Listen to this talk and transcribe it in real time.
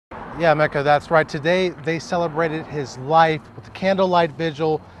Yeah, Mecca, that's right. Today they celebrated his life with a candlelight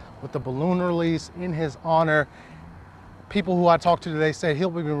vigil, with the balloon release in his honor. People who I talked to today said he'll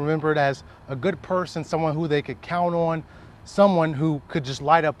be remembered as a good person, someone who they could count on, someone who could just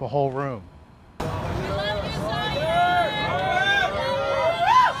light up a whole room.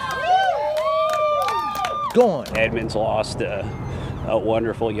 Gone. Edmond's lost a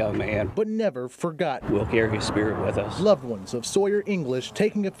wonderful young man, but never forgotten. We'll carry his spirit with us. Loved ones of Sawyer English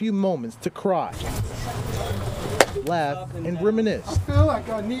taking a few moments to cry, laugh, and reminisce. I feel like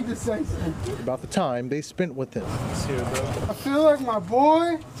I need to say something about the time they spent with him. I feel like my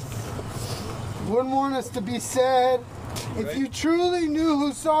boy wouldn't want us to be sad. If you truly knew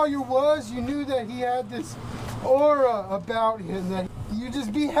who Sawyer was, you knew that he had this aura about him, that you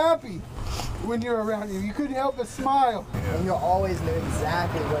just be happy when you're around him. You couldn't help but smile. And you always knew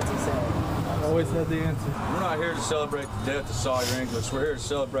exactly what to say. Always had the answer. We're not here to celebrate the death of Sawyer English. We're here to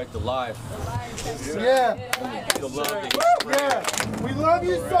celebrate the life. Yeah. The love that Yeah. We love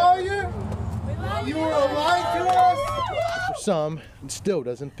you, Sawyer. You were a light to us. For some, it still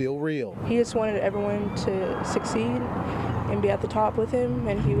doesn't feel real. He just wanted everyone to succeed and be at the top with him,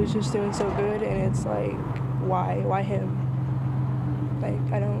 and he was just doing so good, and it's like, why him?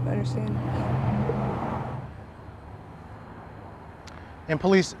 Like, I don't understand. And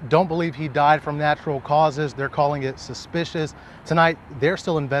police don't believe he died from natural causes. They're calling it suspicious. Tonight, they're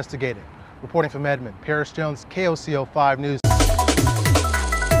still investigating. Reporting from Edmond, Paris Jones, KOCO 5 News.